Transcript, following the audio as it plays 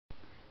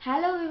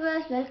Hello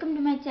viewers, welcome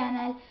to my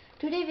channel.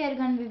 Today we are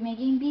going to be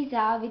making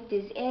pizza with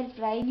this air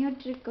fry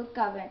nutricook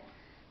oven.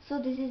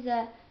 So this is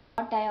a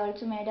what I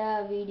also made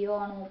a video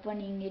on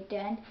opening it,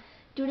 and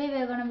today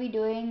we are going to be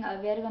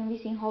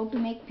seeing how to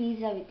make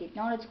pizza with it.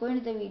 Now let's go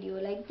into the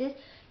video. Like this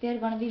we are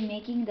going to be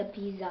making the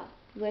pizza.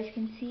 You guys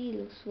can see it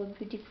looks so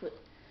beautiful.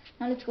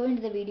 Now let's go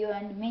into the video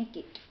and make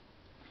it.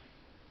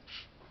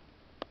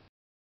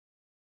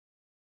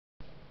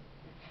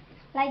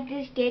 Like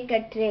this, take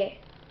a tray.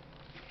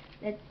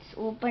 Let's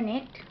open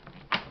it.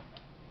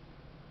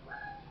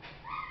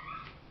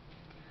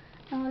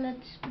 Now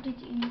let's put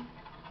it in.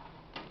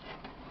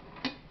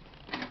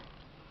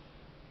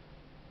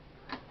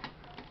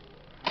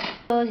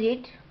 Close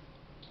it.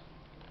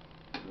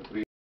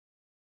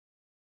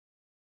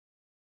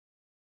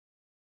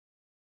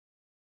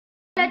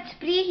 Let's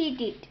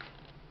preheat it.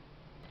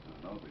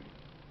 No,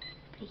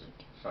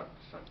 Preheat. Start.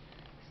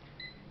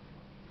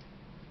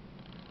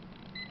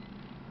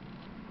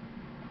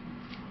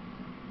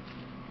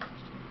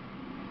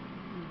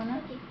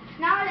 Okay.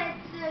 Now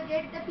let's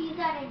get the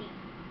pizza ready.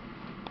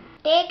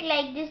 Take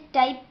like this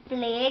type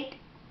plate,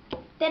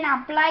 then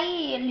apply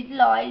a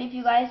little oil if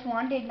you guys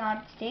want it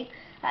not stick.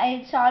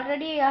 It's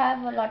already have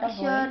a lot of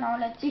oil. Now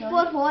let's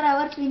before 4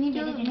 hours we need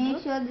to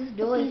make sure this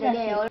dough is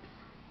ready.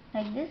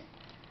 Like this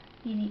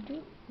we need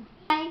to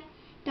apply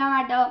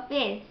tomato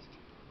paste.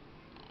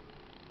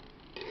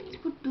 Let's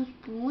put 2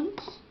 spoons.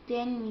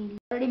 Then we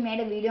already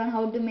made a video on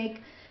how to make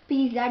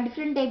pizza,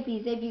 different type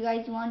pizza. If you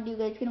guys want, you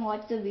guys can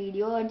watch the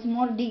video. It's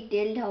more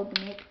detailed how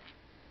to make.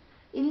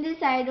 In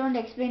this I don't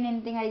explain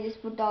anything, I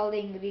just put all the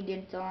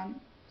ingredients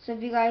on. So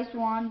if you guys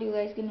want, you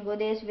guys can go.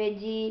 There's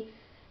veggie,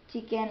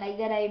 chicken, like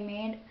that I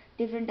made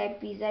different type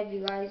pizza. If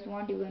you guys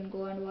want, you can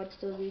go and watch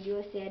the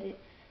videos. There is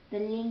the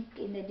link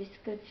in the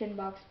description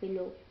box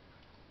below.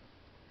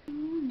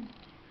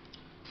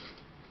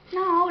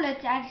 Now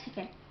let's add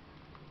chicken.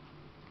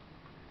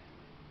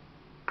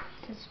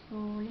 Just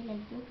slowly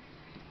like this.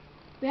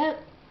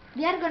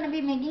 We are gonna be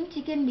making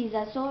chicken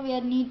pizza, so we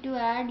need to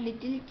add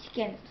little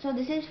chicken. So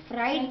this is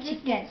fried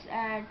chicken.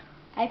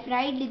 I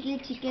fried little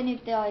chicken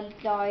with the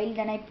oil,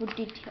 then I put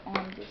it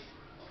on this.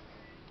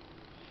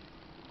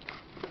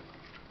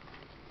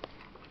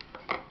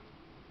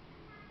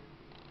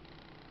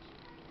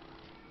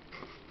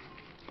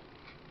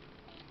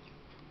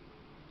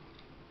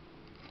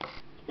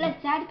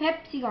 Let's add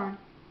pepsigon.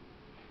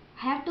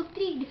 I have took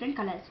 3 different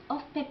colors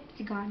of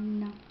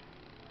pepsigon.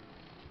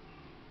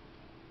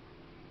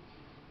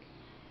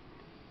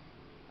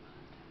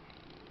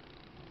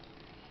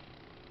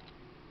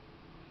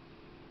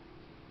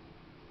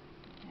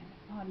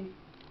 Olive.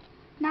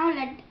 Now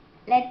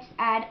let's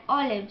add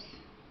olives.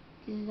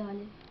 This is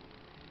olive.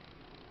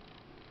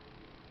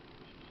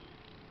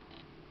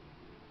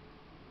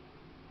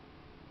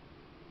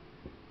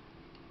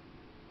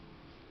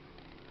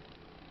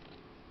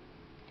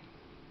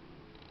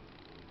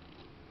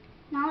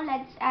 Now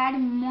let's add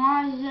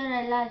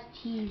mozzarella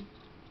cheese.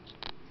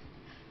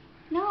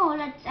 Now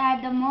let's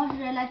add the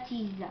mozzarella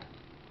cheese. I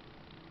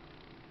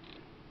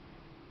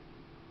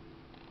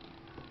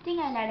think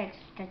I'll add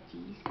extra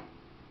cheese.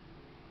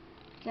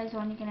 If you guys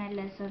want, you can add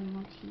less or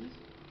more cheese.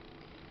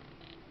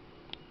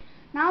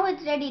 Now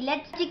it's ready.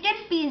 Chicken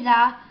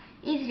pizza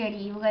is ready.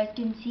 You guys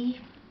can see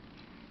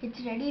it's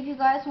ready. If you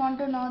guys want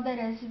to know the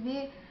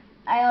recipe,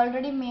 I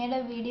already made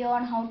a video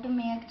on how to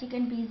make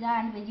chicken pizza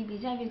and veggie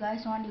pizza. If you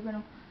guys want, you can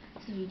watch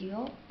this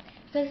video.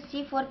 Because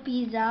see, for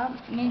pizza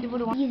we need to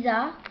put one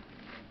pizza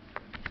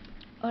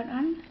for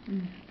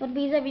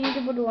pizza we need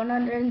to put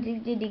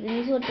 160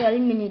 degrees for 12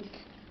 minutes.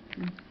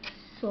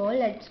 So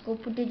let's go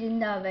put it in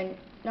the oven.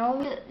 Now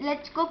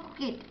let's go cook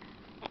it.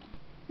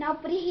 Now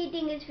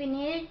preheating is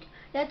finished.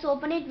 Let's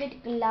open it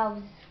with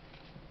gloves.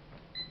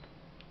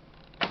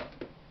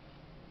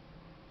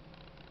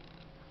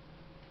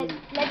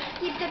 Let's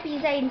keep the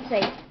pizza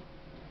inside.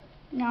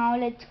 Now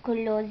let's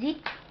close it.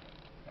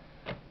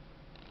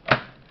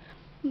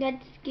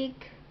 Let's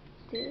click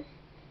this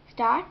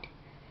start.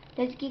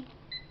 Let's click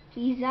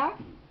pizza.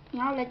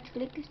 Now let's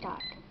click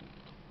start.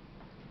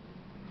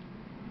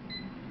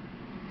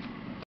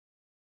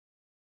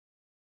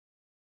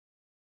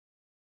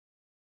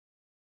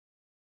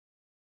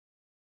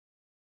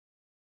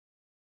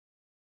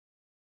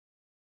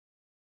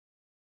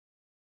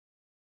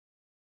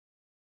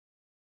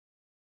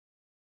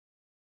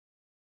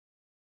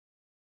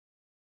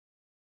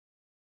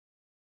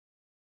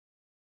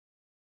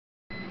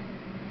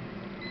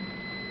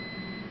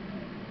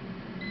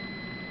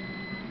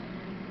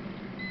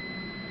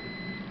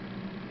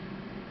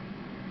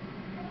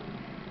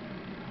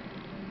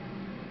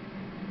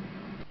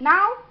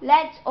 Now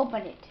let's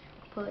open it.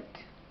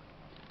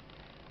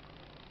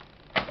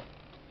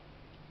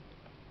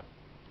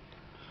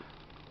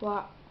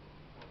 Wow,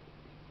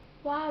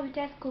 it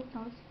has cooked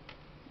now.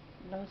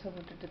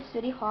 It's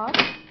very hot.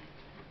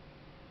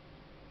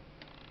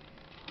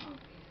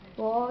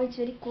 Wow, it's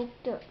very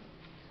cooked. Let's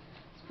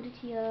put it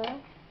here.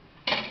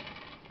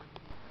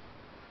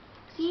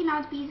 See,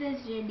 now the pizza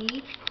is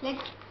ready.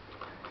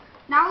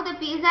 Now the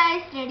pizza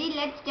is ready.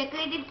 Let's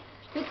decorate it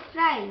with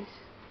fries.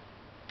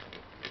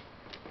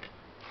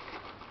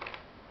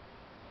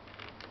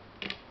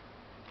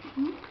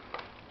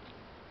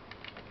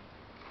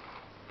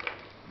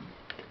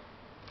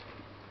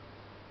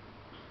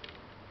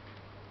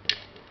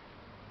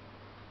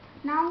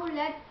 Now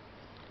let's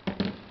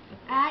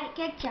add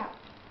ketchup.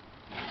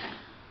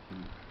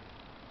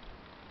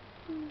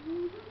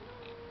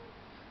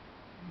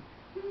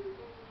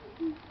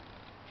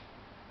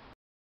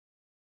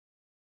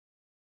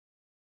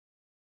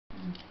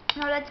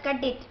 Now let's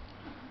cut it.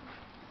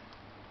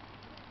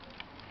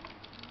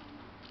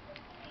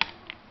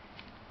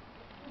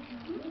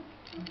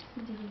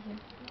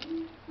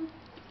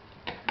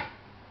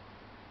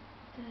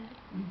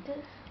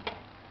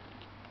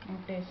 Now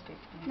taste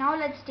it. Now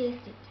let's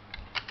taste it.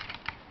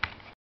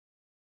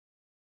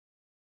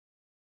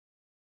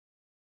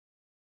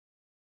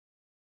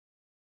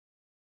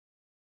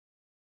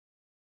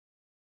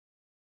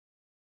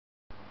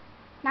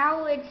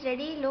 Now it's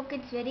ready. Look,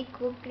 it's very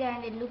cooked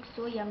and it looks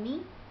so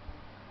yummy.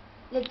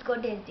 Let's go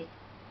taste it.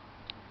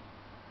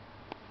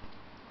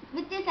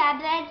 With this air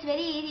fryer, it's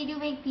very easy to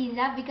make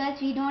pizza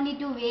because we don't need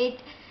to wait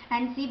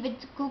and see if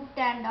it's cooked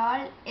and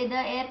all. The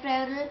air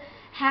fryer will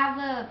have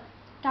a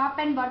top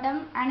and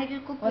bottom and it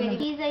will cook very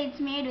pizza.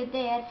 It's made with the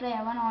air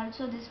fryer one.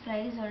 Also this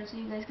fries also,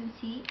 you guys can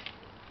see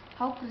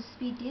how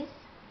crispy it is.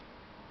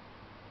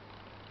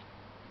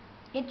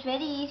 It's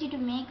very easy to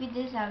make with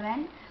this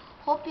oven.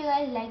 Hope you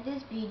guys like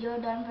this video.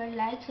 Don't forget to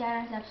like, share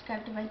and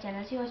subscribe to my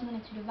channel. See you guys in my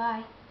next video.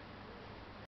 Bye.